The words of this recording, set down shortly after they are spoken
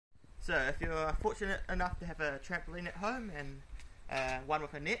So if you're fortunate enough to have a trampoline at home and one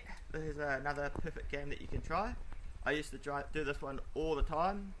with a net, this is another perfect game that you can try. I used to do this one all the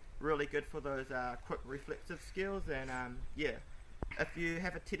time. Really good for those quick reflexive skills, and yeah. If you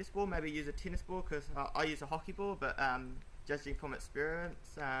have a tennis ball, maybe use a tennis ball, because I use a hockey ball, but judging from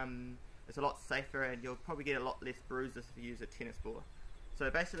experience, it's a lot safer and you'll probably get a lot less bruises if you use a tennis ball. So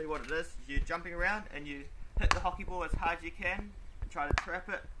basically what it is, you're jumping around and you hit the hockey ball as hard as you can, and try to trap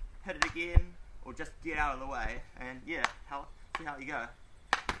it, hit it again, or just get out of the way, and yeah, see how you go.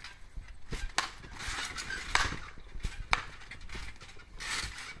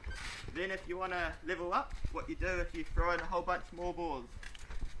 Then if you want to level up, what you do is you throw in a whole bunch more balls.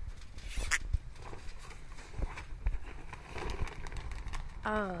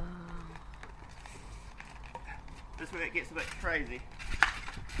 Oh. This is where it gets a bit crazy.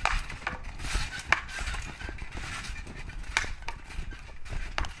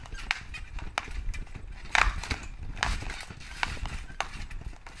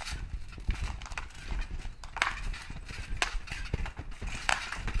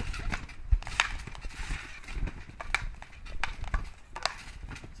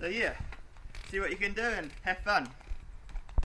 So yeah, see what you can do and have fun.